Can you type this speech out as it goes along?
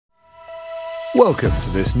Welcome to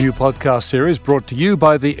this new podcast series brought to you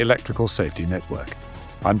by the Electrical Safety Network.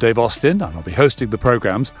 I'm Dave Austin and I'll be hosting the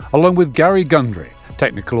programmes along with Gary Gundry,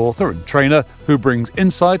 technical author and trainer who brings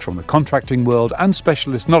insight from the contracting world and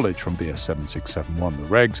specialist knowledge from BS 7671, the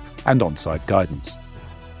regs, and on-site guidance.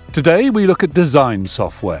 Today we look at design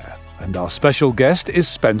software, and our special guest is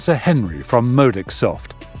Spencer Henry from Modix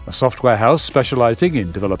Soft, a software house specialising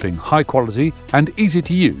in developing high-quality and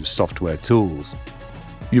easy-to-use software tools.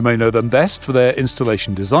 You may know them best for their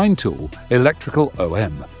installation design tool, Electrical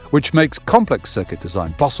OM, which makes complex circuit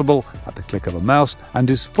design possible at the click of a mouse and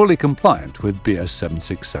is fully compliant with BS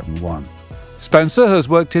 7671. Spencer has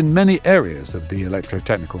worked in many areas of the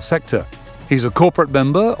electrotechnical sector. He's a corporate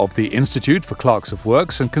member of the Institute for Clerks of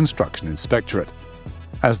Works and Construction Inspectorate.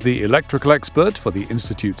 As the electrical expert for the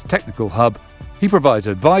Institute's technical hub, he provides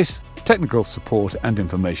advice, technical support and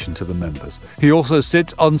information to the members. He also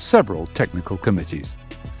sits on several technical committees.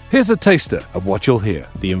 Here's a taster of what you'll hear.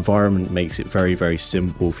 The environment makes it very, very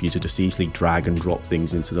simple for you to just easily drag and drop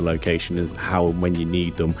things into the location and how and when you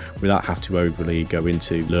need them without having to overly go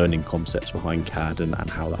into learning concepts behind CAD and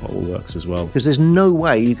how that all works as well. Because there's no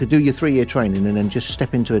way you could do your 3-year training and then just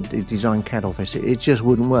step into a design CAD office. It just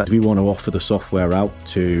wouldn't work. We want to offer the software out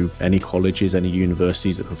to any colleges, any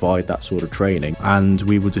universities that provide that sort of training, and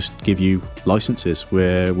we will just give you licenses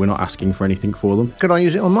where we're not asking for anything for them. Could I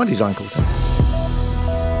use it on my design course?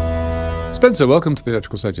 Spencer, welcome to the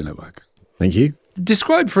Electrical Safety Network. Thank you.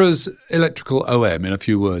 Describe for us Electrical OM in a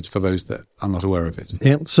few words for those that are not aware of it.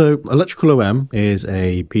 Yeah, so Electrical OM is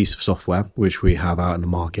a piece of software which we have out in the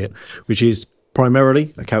market, which is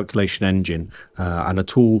primarily a calculation engine and a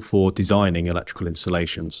tool for designing electrical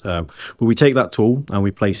installations. But we take that tool and we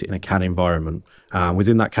place it in a CAD environment.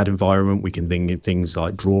 Within that CAD environment, we can bring in things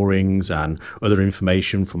like drawings and other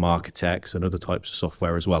information from architects and other types of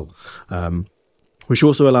software as well. Which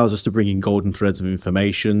also allows us to bring in golden threads of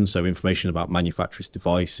information, so information about manufacturers'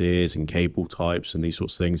 devices and cable types and these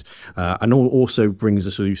sorts of things, and also brings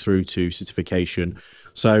us through to certification,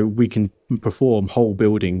 so we can perform whole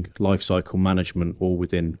building lifecycle management all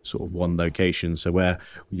within sort of one location. So where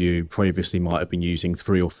you previously might have been using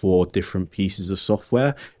 3 or 4 different pieces of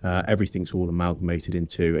software, everything's all amalgamated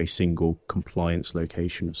into a single compliance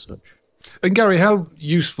location as such. And Gary, how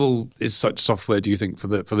useful is such software, do you think, for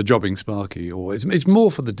the jobbing Sparky? Or it's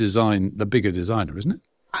more for the bigger designer, isn't it?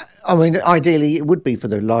 I mean, ideally it would be for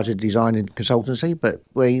the larger design and consultancy, but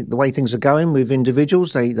the way things are going with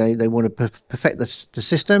individuals, they want to perfect the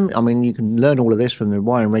system. I mean, you can learn all of this from the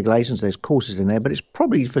wiring regulations. There's courses in there, but it's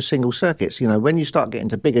probably for single circuits. You know, when you start getting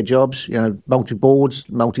to bigger jobs, you know, multi-boards,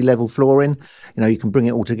 multi-level flooring, you know, you can bring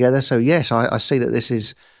it all together. So yes, I see that this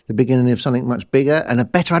is the beginning of something much bigger and a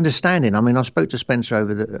better understanding. I mean, I spoke to Spencer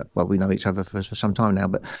we know each other for some time now,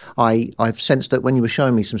 but I've sensed that when you were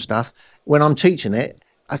showing me some stuff, when I'm teaching it,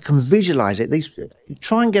 I can visualise it.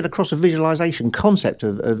 Try and get across a visualisation concept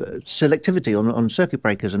of selectivity on circuit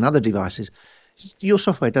breakers and other devices. Your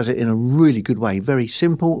software does it in a really good way, very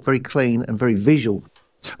simple, very clean and very visual.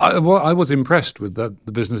 I was impressed with the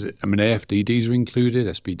business. I mean, AFDDs are included,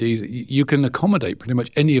 SPDs. You can accommodate pretty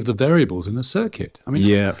much any of the variables in a circuit. I mean,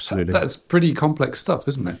 yeah, absolutely. That's pretty complex stuff,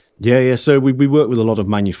 isn't it? Yeah. So we work with a lot of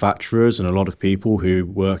manufacturers and a lot of people who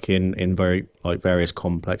work in very various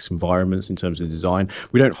complex environments in terms of design.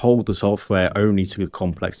 We don't hold the software only to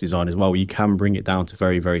complex design as well. You can bring it down to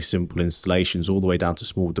very, very simple installations all the way down to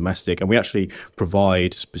small domestic. And we actually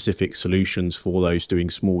provide specific solutions for those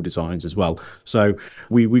doing small designs as well. So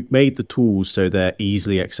we've made the tools so they're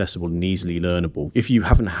easily accessible and easily learnable. If you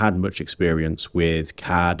haven't had much experience with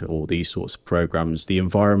CAD or these sorts of programs, the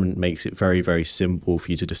environment makes it very, very simple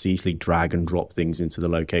for you to just easily drag and drop things into the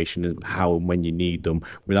location and how and when you need them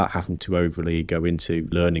without having to overly go into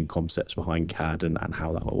learning concepts behind CAD and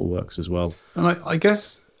how that all works as well. And I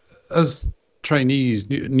guess as trainees,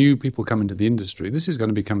 new people come into the industry, this is going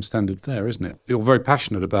to become standard fare, isn't it? You're very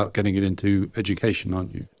passionate about getting it into education,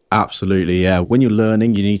 aren't you? Absolutely, yeah. When you're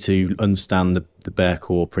learning, you need to understand the bare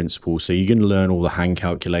core principles. So you're going to learn all the hand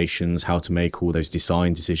calculations, how to make all those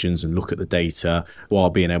design decisions and look at the data while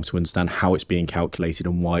being able to understand how it's being calculated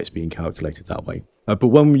and why it's being calculated that way. But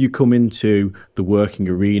when you come into the working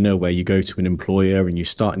arena where you go to an employer and you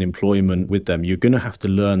start an employment with them, you're going to have to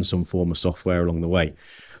learn some form of software along the way.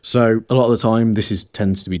 So a lot of the time, this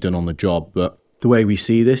tends to be done on the job, but The way we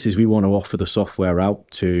see this is we want to offer the software out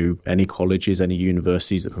to any colleges, any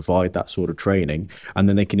universities that provide that sort of training, and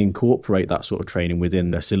then they can incorporate that sort of training within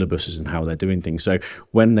their syllabuses and how they're doing things. So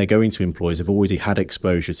when they're going to employers, they've already had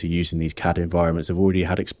exposure to using these CAD environments, they've already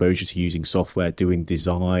had exposure to using software, doing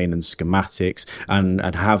design and schematics, and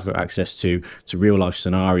have access to real life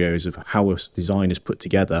scenarios of how a design is put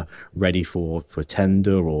together, ready for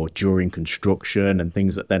tender or during construction, and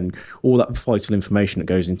things that then all that vital information that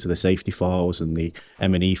goes into the safety files and the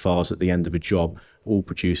M&E files at the end of a job, all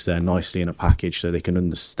produced there nicely in a package so they can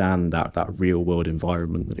understand that real world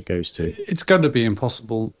environment that it goes to. It's going to be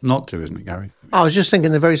impossible not to, isn't it, Gary? I was just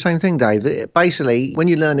thinking the very same thing, Dave. That basically, when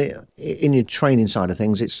you learn it in your training side of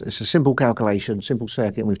things, it's a simple calculation, simple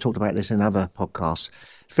circuit, and we've talked about this in other podcasts.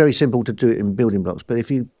 It's very simple to do it in building blocks, but if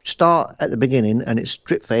you start at the beginning and it's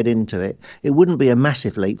drip fed into it, it wouldn't be a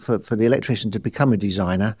massive leap for the electrician to become a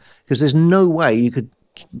designer, because there's no way you could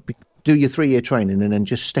do your 3-year training and then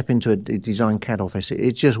just step into a design CAD office.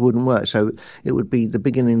 It just wouldn't work. So it would be the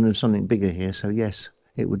beginning of something bigger here. So yes,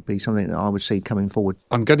 it would be something that I would see coming forward.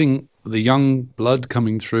 I'm getting the young blood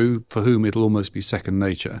coming through for whom it'll almost be second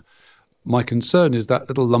nature. My concern is that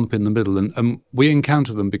little lump in the middle, and we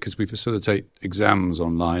encounter them because we facilitate exams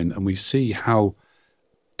online, and we see how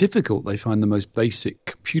difficult they find the most basic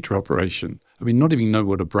computer operation. I mean, not even know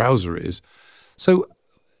what a browser is. So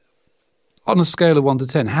on a scale of 1 to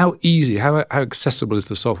 10, how easy, how accessible is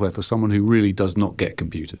the software for someone who really does not get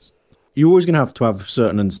computers? You're always going to have a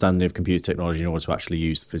certain understanding of computer technology in order to actually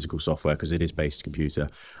use the physical software, because it is based computer.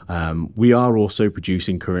 We are also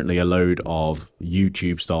producing currently a load of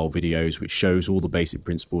YouTube-style videos which shows all the basic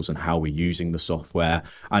principles and how we're using the software,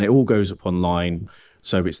 and it all goes up online.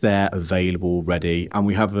 So it's there, available, ready, and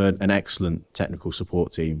we have an excellent technical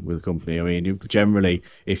support team with the company. I mean, generally,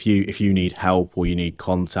 if you need help or you need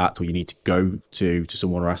contact or you need to go to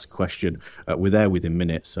someone or ask a question, we're there within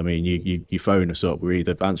minutes. I mean, you phone us up, we're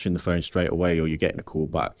either answering the phone straight away or you're getting a call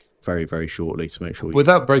back very, very shortly to make sure.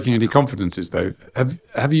 Without breaking any confidences, though,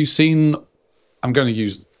 have you seen, I'm going to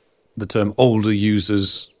use the term older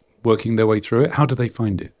users working their way through it? How do they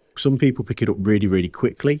find it? Some people pick it up really, really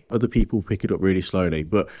quickly. Other people pick it up really slowly.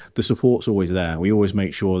 But the support's always there. We always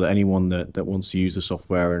make sure that anyone that wants to use the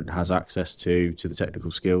software and has access to the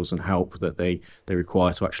technical skills and help that they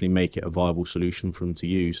require to actually make it a viable solution for them to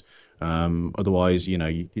use. Otherwise,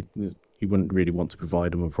 you wouldn't really want to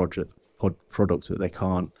provide them a product that they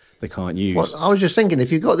can't use. Well, I was just thinking,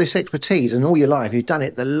 if you've got this expertise and all your life you've done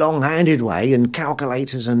it the long-handed way and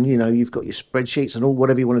calculators and, you've got your spreadsheets and all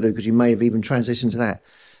whatever you want to do, because you may have even transitioned to that.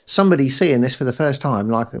 Somebody seeing this for the first time,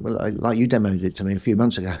 like you demoed it to me a few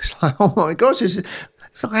months ago, it's like, oh my gosh,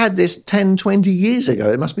 if I had this 10, 20 years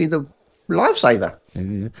ago, it must be the lifesaver.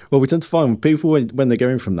 Yeah. Well, we tend to find people when they're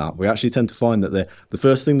going from that, we actually tend to find that the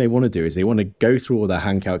first thing they want to do is they want to go through all their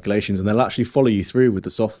hand calculations, and they'll actually follow you through with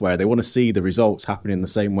the software. They want to see the results happening the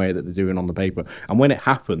same way that they're doing on the paper. And when it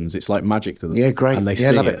happens, it's like magic to them. Yeah, great. And they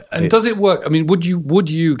see love it. And does it work? I mean, would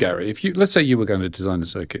you, Gary, let's say you were going to design a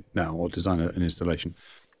circuit now or design an installation,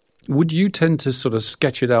 would you tend to sort of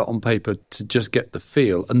sketch it out on paper to just get the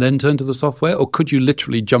feel and then turn to the software, or could you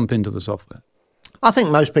literally jump into the software? I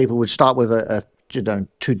think most people would start with a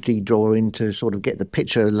 2D drawing to sort of get the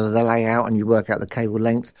picture, the layout, and you work out the cable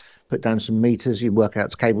length, put down some meters, you work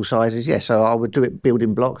out the cable sizes. Yeah, so I would do it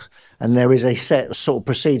building blocks, and there is a set sort of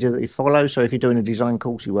procedure that you follow. So if you're doing a design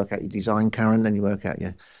course, you work out your design current, then you work out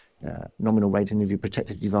your nominal rating of your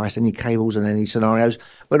protected device, any cables and any scenarios.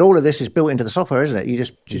 But all of this is built into the software, isn't it? You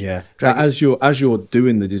just as you're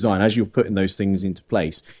doing the design, as you're putting those things into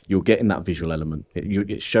place, you're getting that visual element.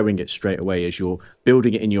 It's showing it straight away as you're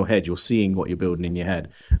building it in your head. You're seeing what you're building in your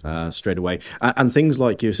head straight away. And things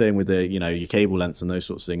like you were saying with the your cable lengths and those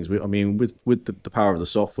sorts of things. With the power of the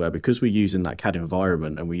software, because we're using that CAD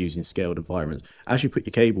environment and we're using scaled environments. As you put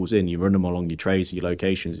your cables in, you run them along your trays, your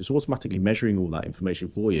locations. It's automatically measuring all that information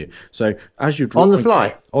for you. So as you're drawing, on the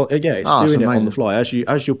fly, it's doing it on the fly.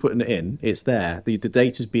 As you're putting it in, it's there. The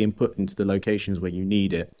data's being put into the locations where you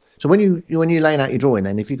need it. So when you're laying out your drawing,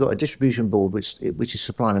 then if you've got a distribution board which is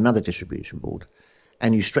supplying another distribution board,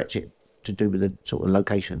 and you stretch it to do with the sort of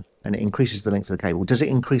location, and it increases the length of the cable, does it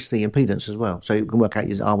increase the impedance as well? So you can work out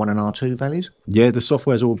your R1 and R2 values? Yeah, the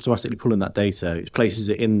software's automatically pulling that data. It places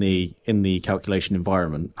it in the calculation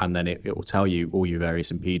environment, and then it will tell you all your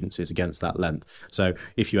various impedances against that length. So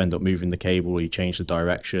if you end up moving the cable or you change the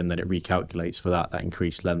direction, then it recalculates for that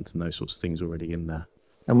increased length and those sorts of things already in there.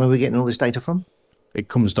 And where are we getting all this data from? It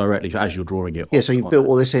comes directly as you're drawing it. Yeah, so you've built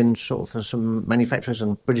all this in sort of for some manufacturers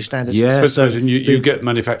and British standards? Yeah, so you get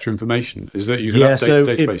manufacturer information. Is that you can update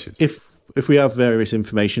databases? If we have various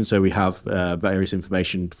information, so we have various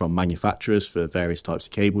information from manufacturers for various types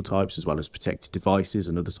of cable types, as well as protected devices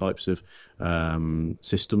and other types of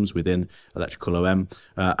systems within electrical OM.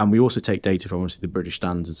 And we also take data from obviously the British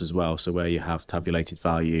standards as well. So where you have tabulated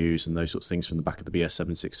values and those sorts of things from the back of the BS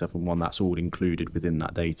 7671, that's all included within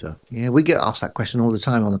that data. Yeah, we get asked that question all the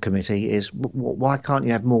time on the committee is why can't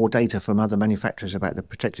you have more data from other manufacturers about the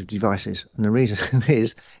protective devices? And the reason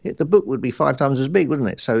is the book would be 5 times as big, wouldn't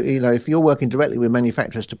it? So, if you're working directly with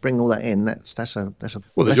manufacturers to bring all that in, that's a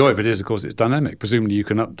Well, the joy of it is, of course, it's dynamic. Presumably you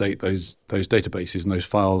can update those databases and those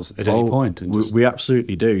files at any point. And we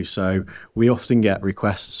absolutely do. So we often get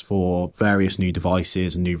requests for various new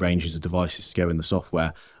devices and new ranges of devices to go in the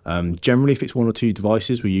software. Generally, if it's 1 or 2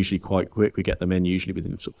 devices, we're usually quite quick. We get them in usually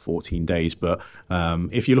within sort of 14 days. But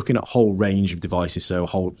if you're looking at a whole range of devices,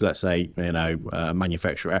 so let's say,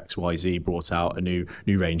 manufacturer XYZ brought out a new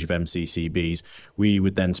range of MCCBs, we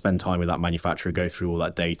would then spend time with that manufacturer, go through all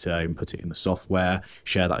that data, and put it in the software,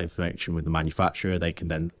 share that information with the manufacturer. They can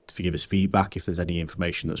then give us feedback if there's any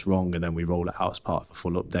information that's wrong, and then we roll it out as part of a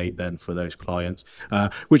full update then for those clients,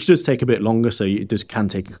 which does take a bit longer. So it can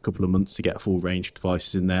take a couple of months to get a full range of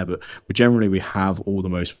devices in there, but generally we have all the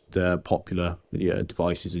most popular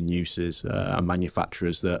devices and uses and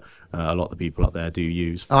manufacturers that a lot of the people out there do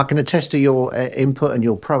use. I can attest to your input and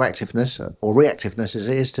your proactiveness or reactiveness as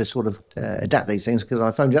it is to sort of adapt these things, because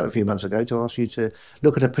I phoned you up a few months ago to ask you to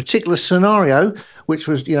look at a particular scenario, which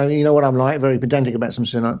was, you know what I'm like, very pedantic about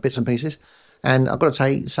some bits and pieces. And I've got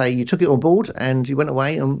to say you took it on board and you went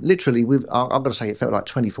away, and literally I've got to say it felt like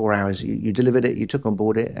 24 hours. You delivered it, you took on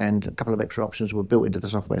board it, and a couple of extra options were built into the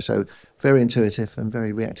software. So very intuitive and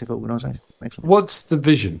very reactive organisation. Excellent. What's the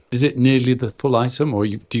vision? Is it nearly the full item, or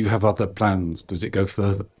do you have other plans? Does it go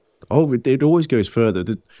further? Oh, it always goes further.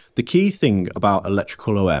 The key thing about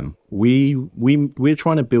electrical OM, we're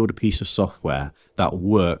trying to build a piece of software that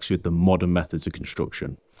works with the modern methods of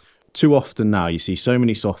construction. Too often now you see so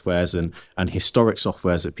many softwares and historic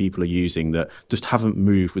softwares that people are using that just haven't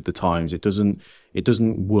moved with the times. It doesn't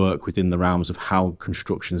work within the realms of how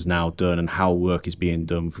construction is now done and how work is being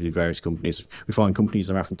done for the various companies. We find companies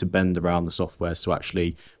are having to bend around the softwares to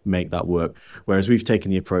actually make that work. Whereas we've taken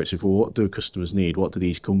the approach of, well, what do customers need? What do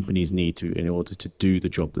these companies need in order to do the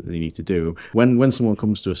job that they need to do? When someone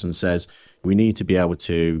comes to us and says, we need to be able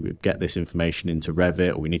to get this information into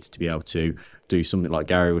Revit, or we need to be able to do something like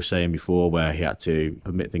Gary was saying before, where he had to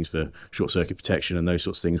permit things for short circuit protection and those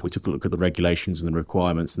sorts of things. We took a look at the regulations and the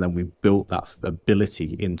requirements, and then we built that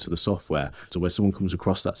ability into the software. So where someone comes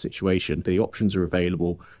across that situation, the options are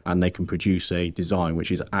available and they can produce a design which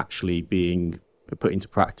is actually being put into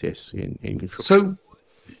practice in construction. So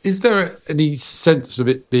is there any sense of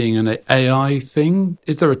it being an AI thing?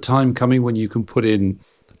 Is there a time coming when you can put in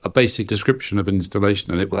a basic description of an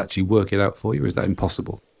installation and it will actually work it out for you? Is that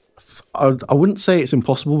impossible? I wouldn't say it's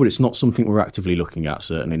impossible, but it's not something we're actively looking at,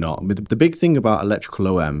 certainly not. The big thing about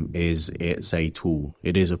electrical OM is it's a tool.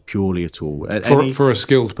 It is purely a tool. For a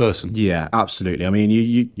skilled person. Yeah, absolutely. I mean,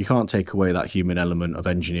 you can't take away that human element of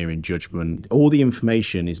engineering judgment. All the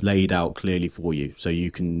information is laid out clearly for you, so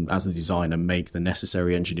you can, as a designer, make the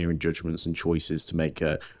necessary engineering judgments and choices to make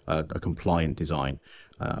a compliant design.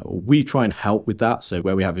 We try and help with that. So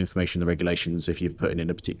where we have information in the regulations, if you're putting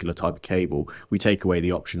in a particular type of cable, we take away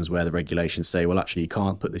the options where the regulations say, well, actually, you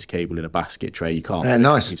can't put this cable in a basket tray. You can't.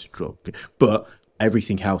 Nice. But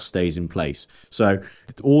everything else stays in place. So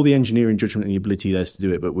all the engineering judgment and the ability there's to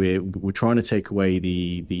do it, but we're trying to take away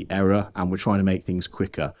the error, and we're trying to make things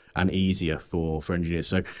quicker and easier for engineers.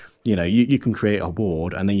 So, you can create a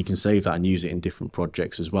board and then you can save that and use it in different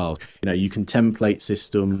projects as well. You can template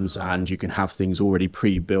systems and you can have things already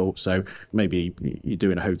pre-built. So maybe you're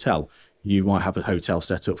doing a hotel. You might have a hotel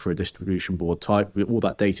set up for a distribution board type. All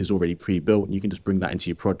that data is already pre-built, and you can just bring that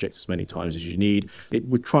into your project as many times as you need.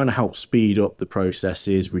 We're trying to help speed up the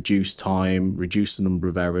processes, reduce time, reduce the number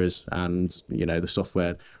of errors, and the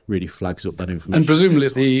software really flags up that information. And presumably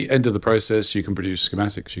at the end of the process, you can produce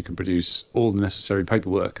schematics, you can produce all the necessary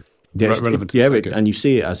paperwork. Yes, relevant and you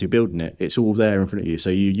see it as you're building it. It's all there in front of you. So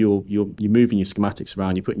you're moving your schematics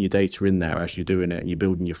around, you're putting your data in there as you're doing it, and you're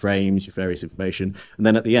building your frames, your various information. And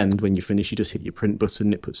then at the end, when you finish, you just hit your print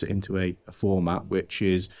button. It puts it into a format which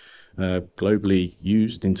is globally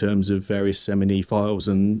used in terms of various M&E files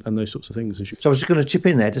and those sorts of things. So I was just going to chip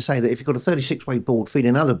in there to say that if you've got a 36-way board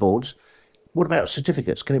feeding other boards, what about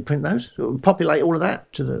certificates? Can it print those? Populate all of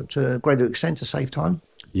that to a greater extent to save time?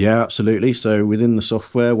 Yeah, absolutely. So within the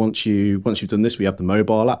software, once you've done this, we have the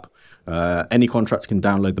mobile app. Any contractor can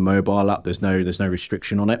download the mobile app. There's no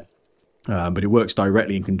restriction on it. But it works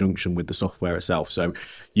directly in conjunction with the software itself. So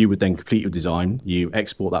you would then complete your design, you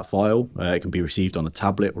export that file, it can be received on a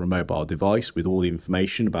tablet or a mobile device with all the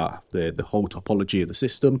information about the whole topology of the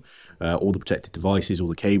system, all the protected devices, all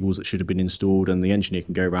the cables that should have been installed, and the engineer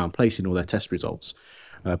can go around placing all their test results.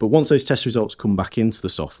 But once those test results come back into the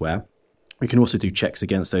software, we can also do checks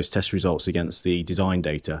against those test results against the design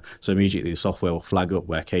data. So immediately the software will flag up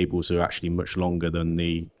where cables are actually much longer than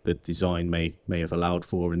the design may have allowed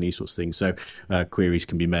for, and these sorts of things. So queries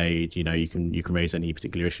can be made. You can raise any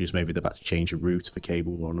particular issues. Maybe they're about to change a route of a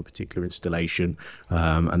cable on a particular installation,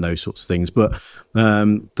 and those sorts of things. But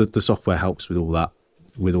the software helps with all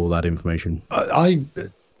that information. I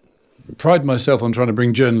pride myself on trying to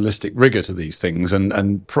bring journalistic rigour to these things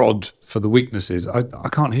and prod for the weaknesses. I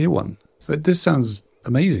can't hear one. This sounds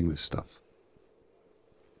amazing, this stuff.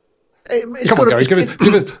 Come on, Gary,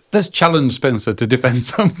 give us, let's challenge Spencer to defend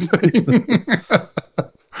something.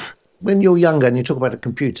 When you're younger and you talk about a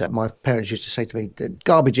computer, my parents used to say to me,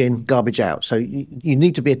 garbage in, garbage out. So you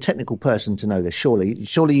need to be a technical person to know this, surely.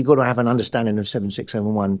 Surely you've got to have an understanding of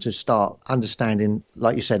 7671 to start understanding,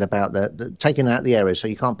 like you said, about the taking out the errors. So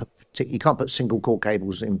you can't put single core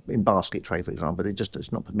cables in basket tray, for example.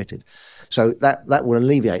 It's not permitted. So that will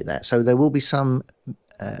alleviate that. So there will be some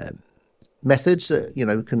methods that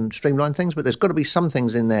can streamline things, but there's got to be some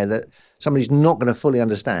things in there that somebody's not going to fully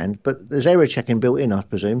understand. But there's error checking built in, I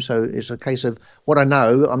presume. So it's a case of what I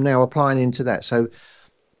know, I'm now applying into that. So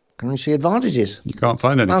can you see advantages? You can't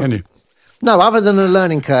find any, can you? No, other than a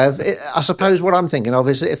learning curve, I suppose what I'm thinking of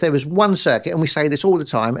is if there was one circuit, and we say this all the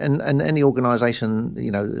time, and any organisation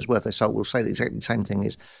that's worth their salt will say the exactly same thing,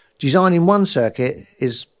 is designing one circuit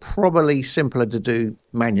is probably simpler to do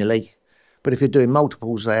manually. But if you're doing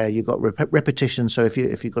multiples there, you've got repetition. So if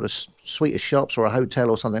you've got a suite of shops or a hotel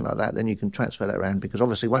or something like that, then you can transfer that around, because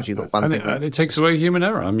obviously once you've got one thing... And it takes away human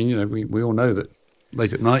error. I mean, we all know that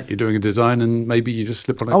late at night you're doing a design and maybe you just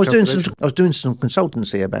slip on a calculation. I was doing some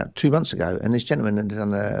consultancy about 2 months ago, and this gentleman had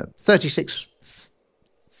done 40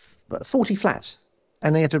 flats.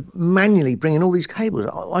 And they had to manually bring in all these cables.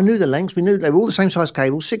 I knew the lengths. We knew they were all the same size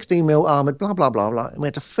cables, 16 mil armoured, blah, blah, blah, blah. And we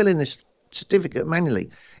had to fill in this certificate manually.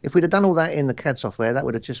 If we'd have done all that in the CAD software, that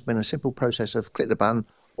would have just been a simple process of click the button,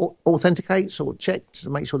 authenticate, sort of check to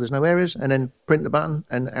make sure there's no errors, and then print the button,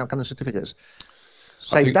 and out come the certificates.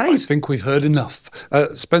 Save days. I think we've heard enough.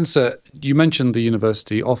 Spencer, you mentioned the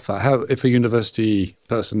university offer. How, if a university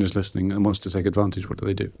person is listening and wants to take advantage, what do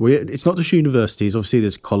they do? Well, it's not just universities. Obviously,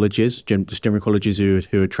 there's colleges, just general colleges who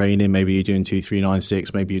are training. Maybe you're doing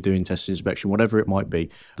 2396, maybe you're doing test inspection, whatever it might be.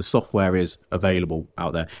 The software is available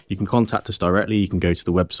out there. You can contact us directly. You can go to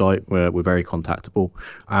the website where we're very contactable,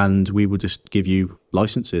 and we will just give you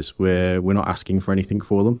licenses. We're not asking for anything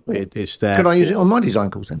for them. It's there. Can I use it on my design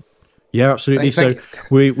course then? Yeah, absolutely. So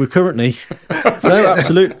we're currently no,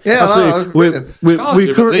 absolutely. Yeah, absolutely.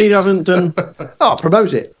 We currently haven't done. Oh,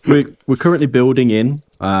 promote it. We're currently building in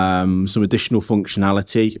some additional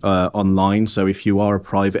functionality online. So if you are a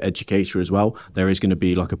private educator as well, there is going to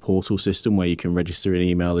be like a portal system where you can register an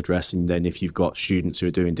email address, and then if you've got students who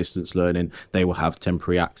are doing distance learning, they will have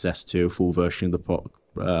temporary access to a full version of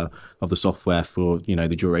the software for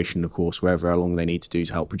the duration of the course, wherever how long they need to do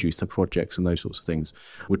to help produce their projects and those sorts of things.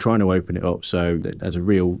 We're trying to open it up so that as a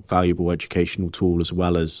real valuable educational tool as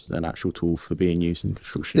well as an actual tool for being used in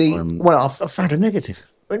construction environment. Well, I've found a negative.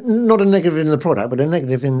 Not a negative in the product, but a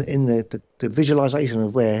negative in the visualization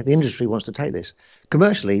of where the industry wants to take this.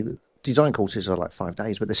 Commercially, design courses are like 5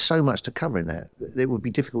 days, but there's so much to cover in there. It would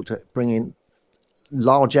be difficult to bring in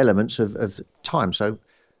large elements of time. So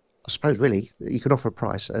I suppose really you could offer a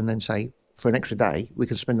price and then say for an extra day, we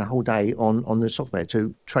could spend the whole day on the software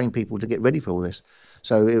to train people to get ready for all this.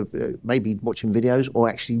 So maybe watching videos or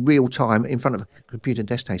actually real time in front of a computer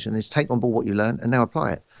desk station is take on board what you learned and now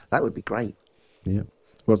apply it. That would be great. Yeah.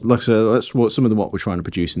 Well, like I said, that's some of what we're trying to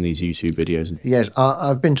produce in these YouTube videos. Yes,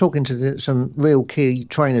 I've been talking to some real key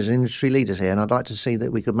trainers and industry leaders here, and I'd like to see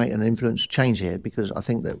that we could make an influence change here, because I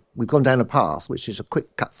think that we've gone down a path which is a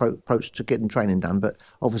quick cutthroat approach to getting training done, but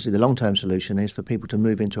obviously the long-term solution is for people to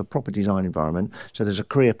move into a proper design environment, so there's a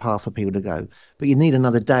career path for people to go. But you need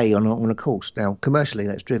another day on a course. Now, commercially,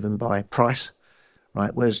 that's driven by price,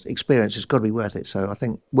 right? Whereas experience has got to be worth it. So I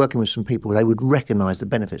think working with some people, they would recognise the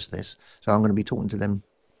benefits of this. So I'm going to be talking to them.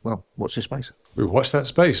 Well, watch this space. We watch that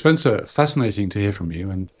space. Spencer, fascinating to hear from you,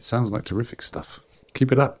 and it sounds like terrific stuff.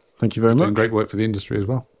 Keep it up. Thank you very much. Doing great work for the industry as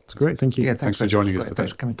well. It's great. Thank you. Yeah, thanks for joining us today.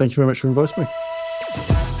 Thanks for coming. Thank you very much for inviting me.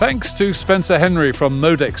 Thanks to Spencer Henry from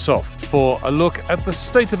Modex Soft for a look at the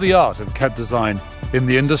state-of-the-art of CAD design in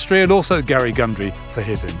the industry, and also Gary Gundry for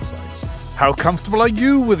his insights. How comfortable are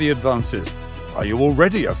you with the advances? Are you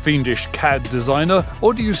already a fiendish CAD designer,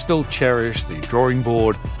 or do you still cherish the drawing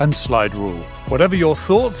board and slide rule? Whatever your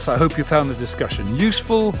thoughts, I hope you found the discussion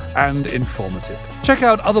useful and informative. Check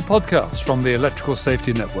out other podcasts from the Electrical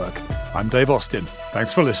Safety Network. I'm Dave Austin.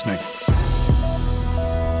 Thanks for listening.